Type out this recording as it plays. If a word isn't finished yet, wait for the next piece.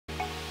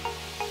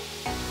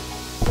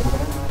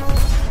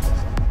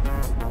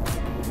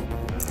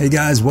Hey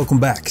guys, welcome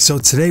back. So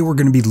today we're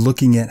going to be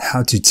looking at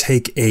how to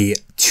take a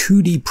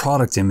 2D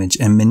product image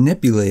and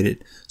manipulate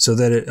it so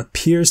that it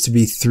appears to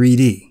be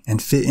 3D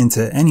and fit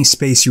into any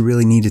space you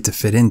really need it to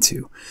fit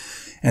into.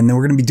 And then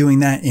we're going to be doing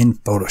that in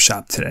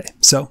Photoshop today.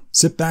 So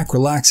sit back,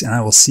 relax, and I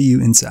will see you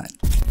inside.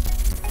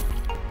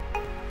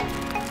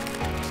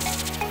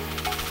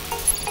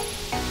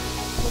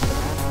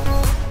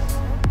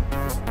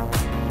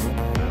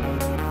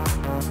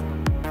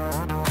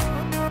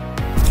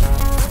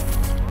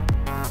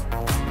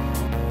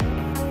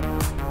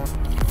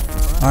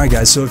 Alright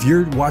guys, so if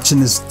you're watching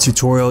this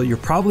tutorial, you're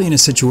probably in a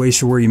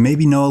situation where you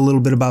maybe know a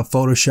little bit about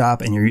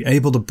Photoshop and you're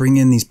able to bring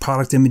in these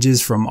product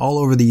images from all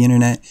over the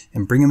internet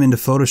and bring them into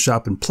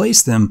Photoshop and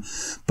place them,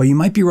 but you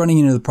might be running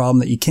into the problem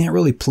that you can't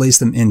really place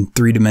them in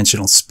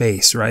three-dimensional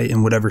space, right?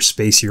 In whatever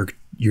space you're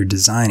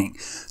designing.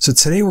 So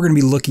today we're going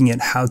to be looking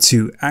at how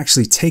to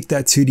actually take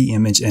that 2D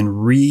image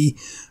and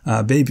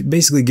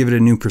basically give it a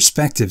new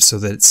perspective so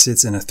that it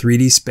sits in a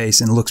 3D space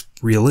and looks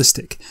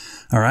realistic.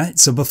 All right,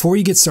 so before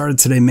you get started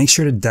today, make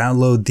sure to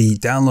download the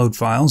download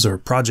files or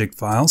project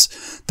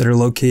files that are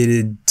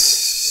located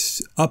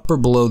up or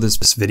below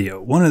this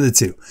video, one of the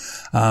two.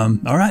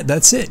 All right,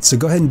 that's it. So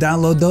go ahead and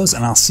download those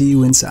and I'll see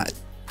you inside.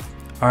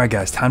 All right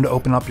guys, time to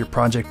open up your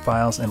project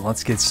files and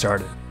let's get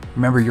started.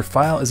 Remember, your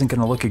file isn't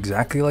going to look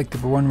exactly like the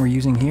one we're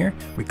using here.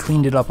 We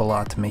cleaned it up a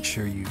lot to make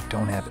sure you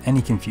don't have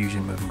any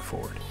confusion moving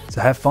forward.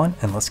 So have fun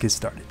and let's get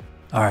started.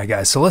 All right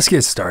guys, so let's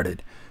get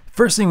started.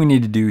 First thing we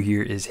need to do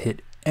here is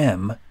hit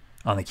M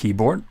on the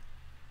keyboard,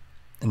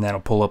 and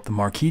that'll pull up the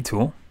Marquee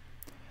Tool.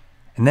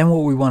 And then what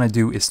we want to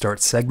do is start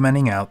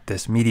segmenting out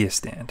this media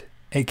stand,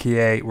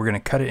 aka we're going to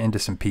cut it into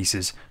some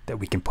pieces that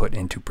we can put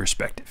into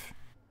perspective.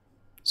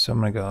 So I'm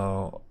going to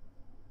go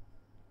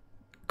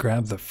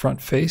grab the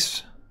front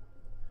face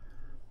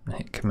and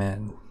hit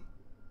Command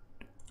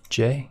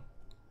J,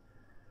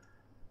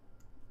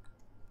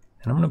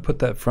 and I'm going to put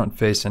that front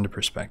face into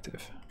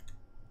perspective.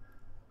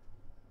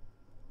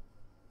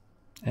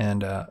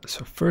 And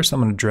so first I'm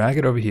going to drag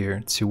it over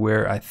here to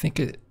where I think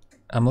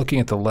I'm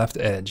looking at the left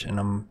edge, and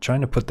I'm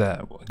trying to put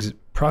that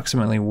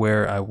approximately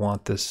where I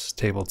want this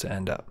table to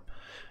end up,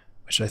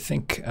 which I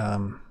think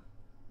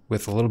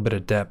with a little bit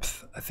of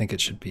depth, I think it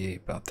should be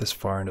about this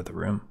far into the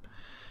room.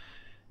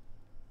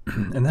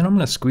 And then I'm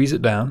going to squeeze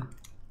it down.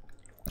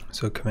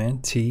 So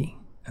Command T,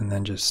 and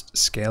then just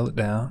scale it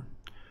down.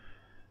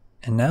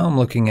 And now I'm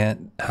looking at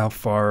how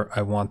far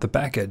I want the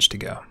back edge to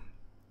go.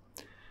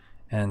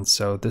 And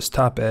so this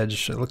top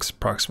edge, it looks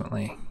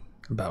approximately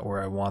about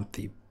where I want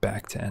the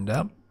back to end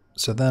up.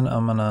 So then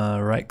I'm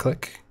gonna right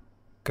click,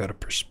 go to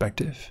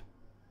perspective,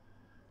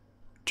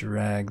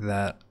 drag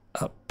that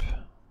up,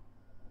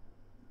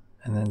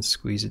 and then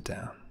squeeze it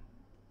down.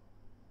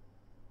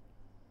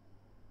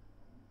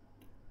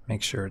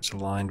 Make sure it's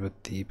aligned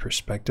with the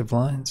perspective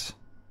lines.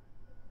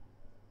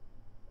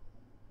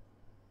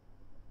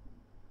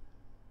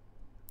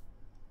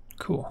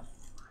 Cool.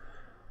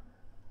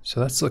 So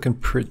that's looking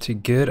pretty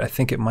good. I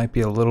think it might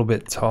be a little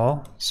bit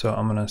tall, so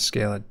I'm going to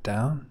scale it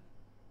down.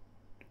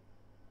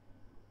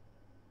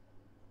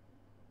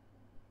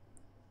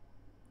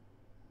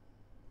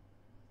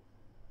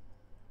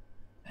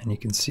 And you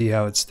can see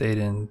how it stayed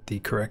in the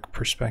correct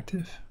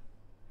perspective.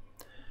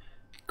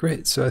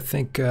 Great, so I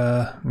think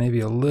maybe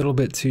a little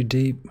bit too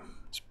deep.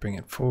 Let's bring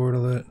it forward a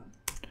little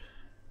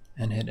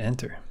and hit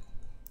enter.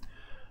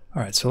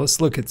 All right, so let's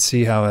look at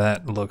see how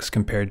that looks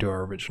compared to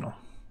our original.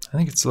 I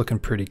think it's looking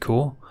pretty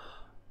cool.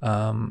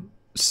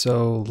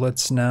 So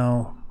let's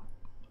now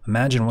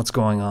imagine what's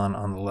going on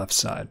the left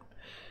side.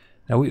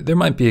 Now there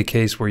might be a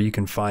case where you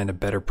can find a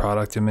better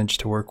product image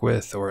to work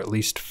with, or at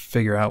least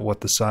figure out what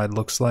the side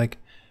looks like.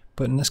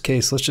 But in this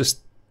case, let's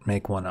just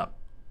make one up.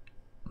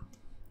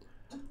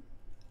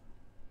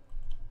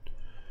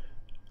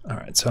 All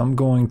right, so I'm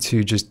going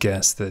to just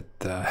guess that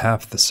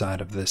half the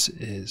side of this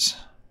is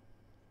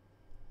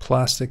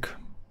plastic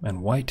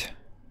and white,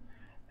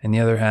 and the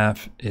other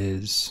half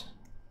is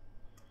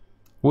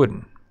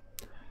wooden.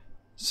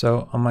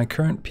 So on my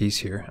current piece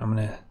here, I'm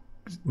going to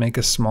make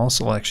a small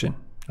selection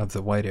of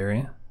the white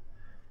area.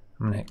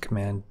 I'm going to hit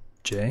Command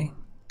J,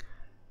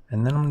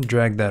 and then I'm going to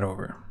drag that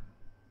over.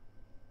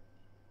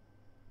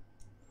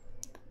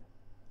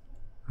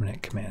 I'm going to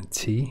hit Command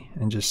T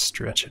and just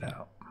stretch it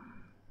out.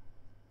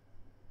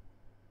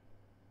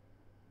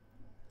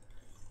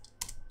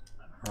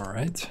 All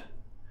right.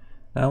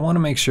 Now I want to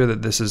make sure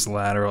that this is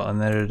lateral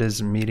and that it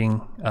is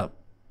meeting up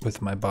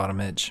with my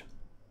bottom edge.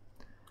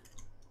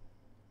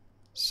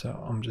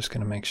 So I'm just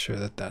going to make sure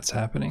that that's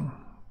happening.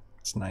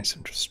 It's nice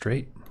and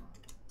straight,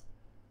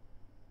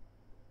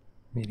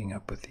 meeting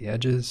up with the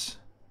edges.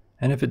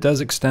 And if it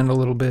does extend a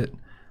little bit,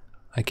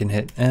 I can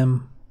hit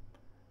M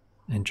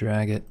and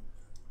drag it,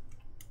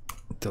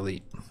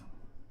 delete.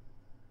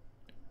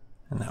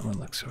 And that one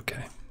looks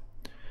okay.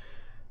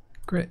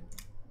 Great.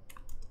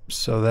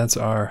 So that's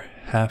our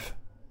half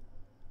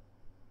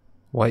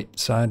white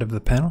side of the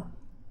panel.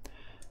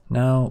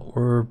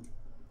 Now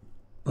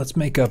let's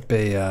make up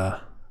a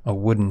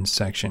wooden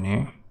section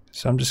here.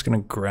 So I'm just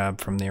going to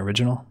grab from the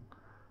original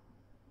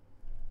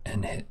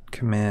and hit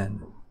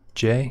Command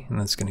J, and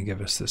that's going to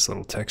give us this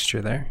little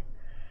texture there.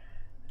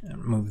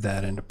 And move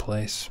that into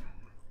place.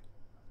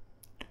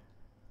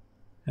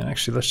 And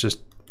actually, let's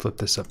just flip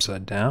this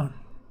upside down.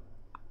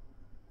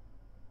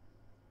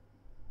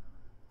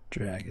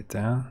 Drag it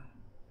down,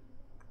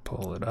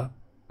 pull it up,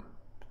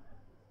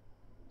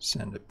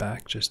 send it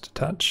back just a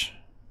touch.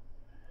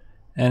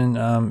 And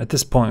at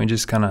this point, we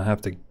just kind of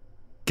have to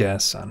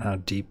guess on how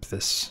deep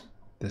this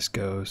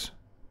goes.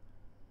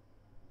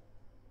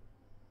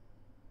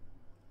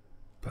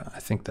 But I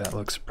think that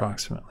looks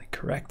approximately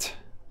correct.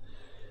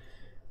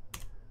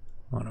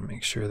 I want to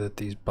make sure that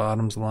these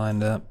bottoms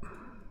lined up.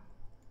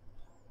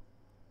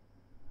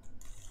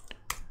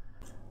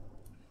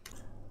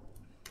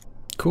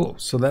 Cool,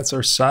 so that's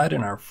our side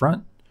and our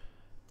front.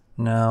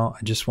 Now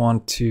I just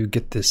want to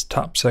get this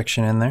top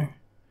section in there.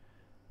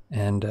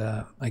 And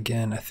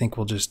again, I think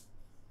we'll just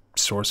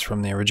source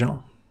from the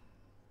original.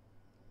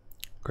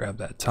 Grab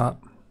that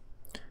top,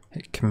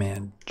 hit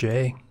Command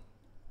J,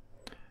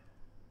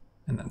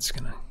 and that's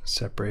gonna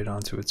separate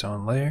onto its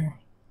own layer.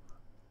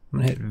 I'm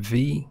gonna hit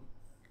V,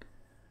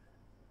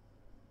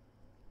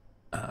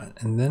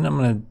 and then I'm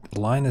gonna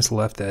line this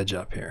left edge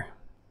up here.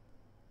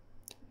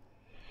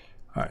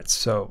 All right,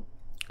 so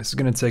this is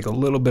gonna take a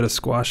little bit of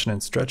squashing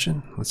and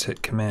stretching. Let's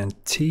hit Command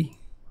T.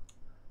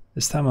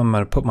 This time I'm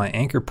gonna put my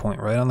anchor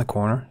point right on the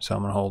corner, so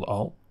I'm gonna hold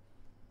Alt,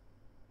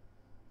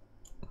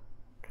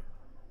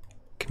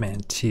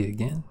 Command T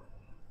again,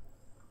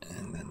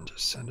 and then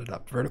just send it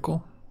up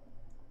vertical.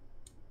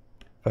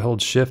 If I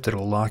hold Shift,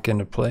 it'll lock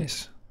into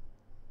place.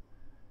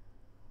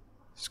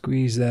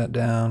 Squeeze that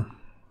down.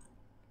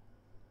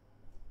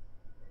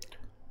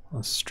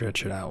 Let's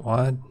stretch it out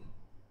wide.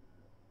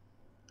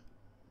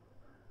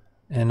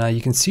 And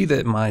you can see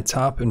that my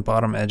top and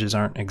bottom edges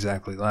aren't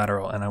exactly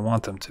lateral, and I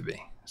want them to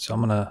be. So I'm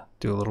gonna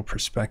do a little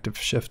perspective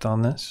shift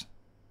on this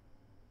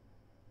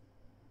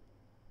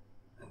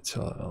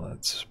until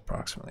that's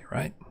approximately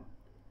right.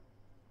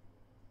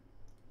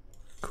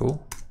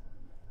 Cool.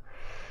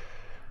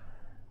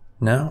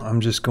 Now I'm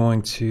just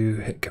going to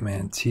hit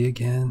Command T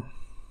again,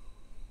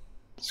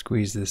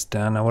 squeeze this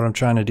down. Now what I'm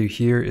trying to do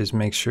here is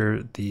make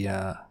sure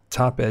the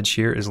top edge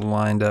here is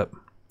lined up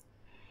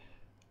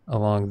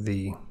along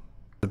the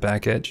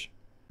back edge,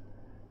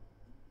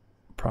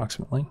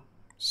 approximately.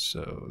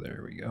 So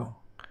there we go.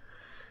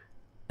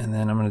 And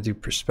then I'm going to do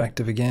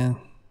perspective again.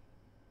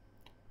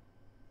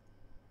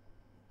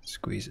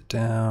 Squeeze it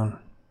down.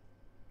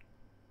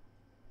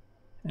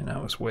 And I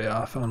was way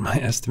off on my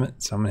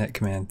estimate, so I'm going to hit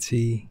Command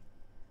T.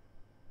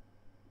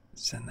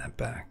 Send that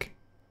back.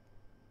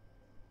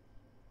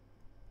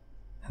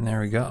 And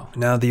there we go.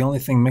 Now the only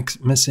thing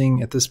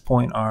missing at this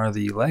point are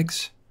the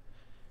legs.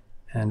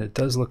 And it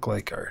does look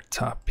like our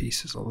top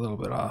piece is a little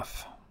bit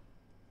off.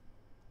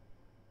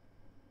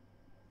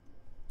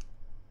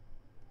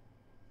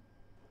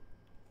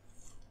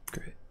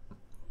 Great.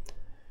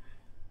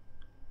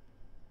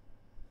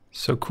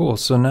 So cool.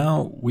 So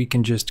now we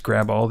can just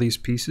grab all these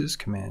pieces,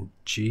 Command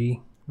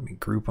G, let me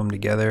group them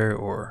together,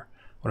 or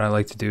what I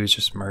like to do is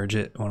just merge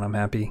it when I'm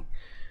happy.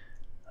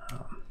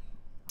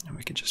 And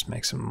we can just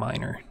make some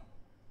minor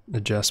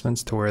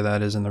adjustments to where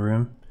that is in the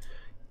room.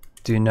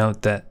 Do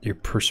note that your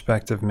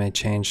perspective may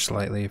change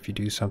slightly if you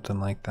do something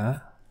like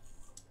that.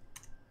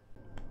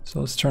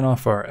 So let's turn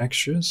off our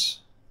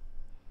extras.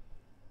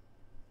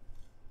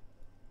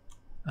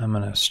 I'm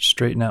going to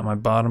straighten out my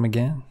bottom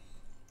again.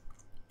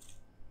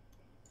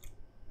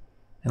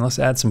 And let's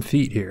add some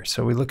feet here.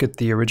 So we look at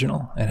the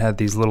original. It had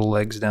these little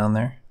legs down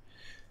there.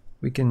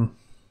 We can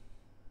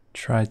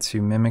try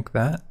to mimic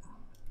that.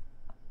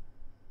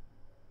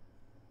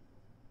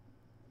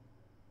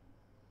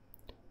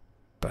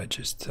 By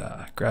just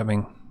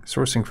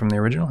sourcing from the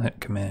original,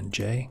 hit Command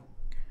J,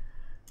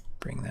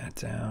 bring that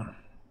down,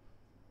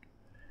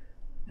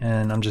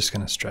 and I'm just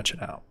going to stretch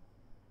it out.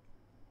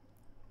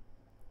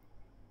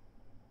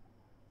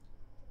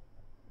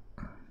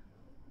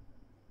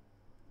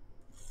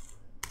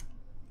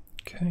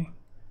 Okay,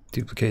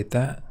 duplicate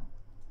that,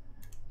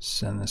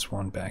 send this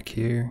one back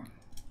here,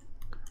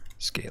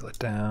 scale it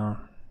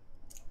down.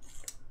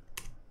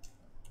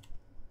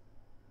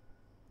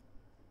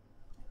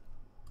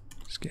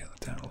 Scale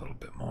it down a little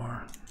bit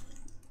more.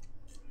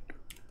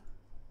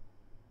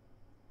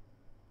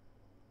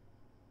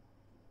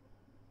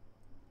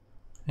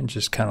 And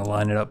just kind of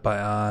line it up by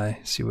eye,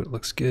 see what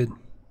looks good.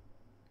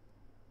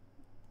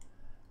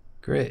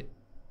 Great.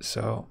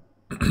 So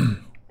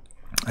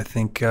I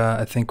think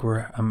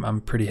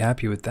I'm pretty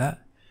happy with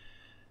that.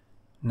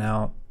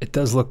 Now it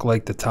does look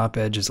like the top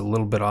edge is a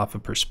little bit off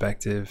of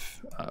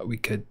perspective. We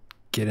could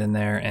get in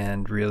there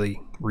and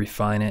really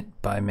refine it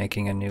by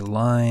making a new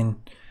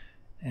line.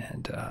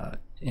 And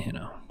you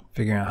know,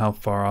 figuring out how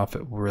far off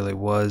it really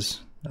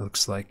was. It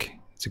looks like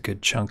it's a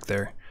good chunk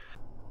there.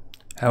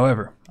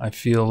 However, I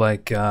feel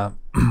like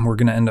we're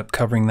going to end up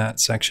covering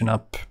that section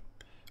up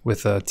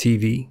with a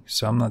TV,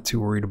 so I'm not too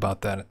worried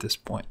about that at this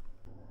point.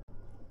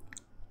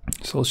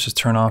 So let's just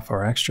turn off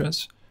our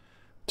extras,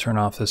 turn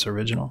off this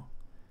original,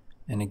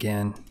 and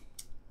again,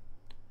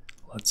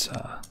 let's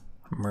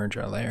merge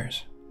our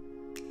layers.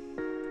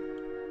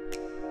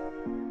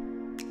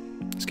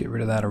 Let's get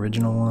rid of that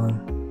original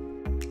one.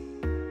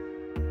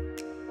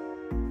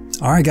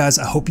 All right, guys,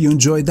 I hope you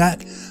enjoyed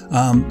that.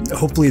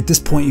 Hopefully at this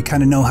point you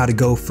kind of know how to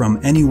go from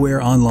anywhere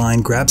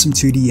online, grab some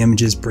 2D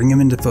images, bring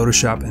them into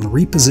Photoshop, and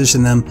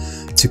reposition them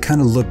to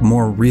kind of look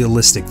more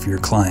realistic for your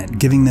client,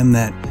 giving them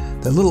that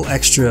little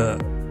extra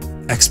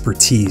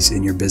expertise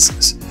in your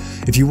business.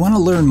 If you want to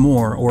learn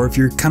more, or if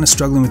you're kind of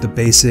struggling with the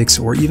basics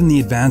or even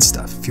the advanced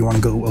stuff, if you want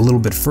to go a little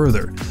bit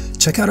further,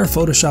 check out our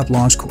Photoshop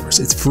launch course.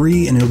 It's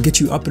free and it'll get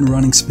you up and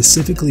running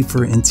specifically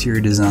for interior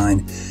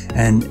design.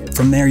 And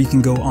from there you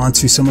can go on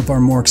to some of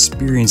our more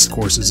experienced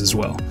courses as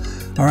well.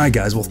 All right,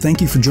 guys, well, thank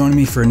you for joining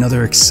me for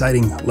another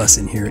exciting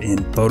lesson here in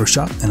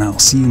Photoshop, and I'll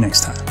see you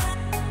next time.